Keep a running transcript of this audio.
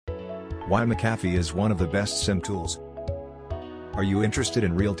Why McAfee is one of the best SIEM tools. Are you interested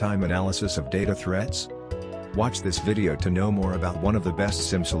in real-time analysis of data threats? Watch this video to know more about one of the best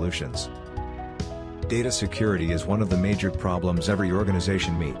SIEM solutions. Data security is one of the major problems every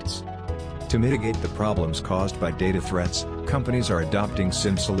organization meets. To mitigate the problems caused by data threats, companies are adopting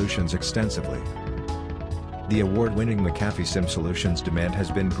SIEM solutions extensively. The award-winning McAfee SIEM solutions demand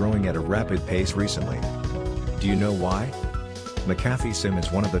has been growing at a rapid pace recently. Do you know why? McAfee SIEM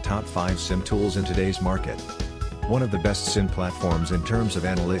is one of the top 5 SIEM tools in today's market. One of the best SIEM platforms in terms of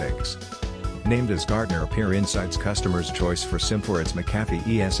analytics. Named as Gartner Peer Insights Customer's Choice for SIEM for its McAfee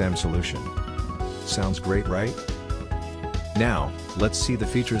ESM solution. Sounds great, right? Now, let's see the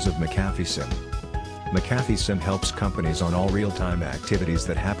features of McAfee SIEM. McAfee SIEM helps companies on all real-time activities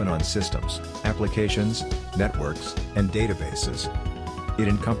that happen on systems, applications, networks, and databases. It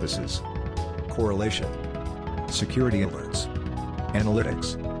encompasses correlation, security alerts,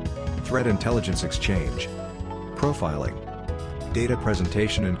 analytics, threat intelligence exchange, profiling, data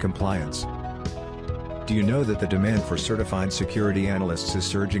presentation and compliance. Do you know that the demand for certified security analysts is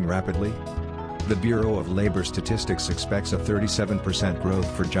surging rapidly? The Bureau of Labor Statistics expects a 37% growth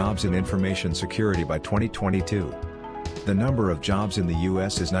for jobs in information security by 2022. The number of jobs in the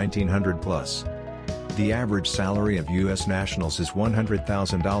U.S. is 1,900 plus. The average salary of U.S. nationals is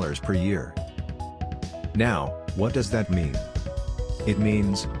 $100,000 per year. Now, what does that mean? It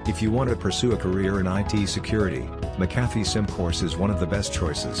means, if you want to pursue a career in IT security, McAfee SIEM course is one of the best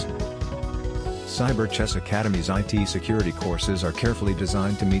choices. Cyber Chess Academy's IT security courses are carefully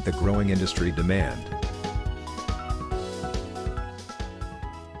designed to meet the growing industry demand.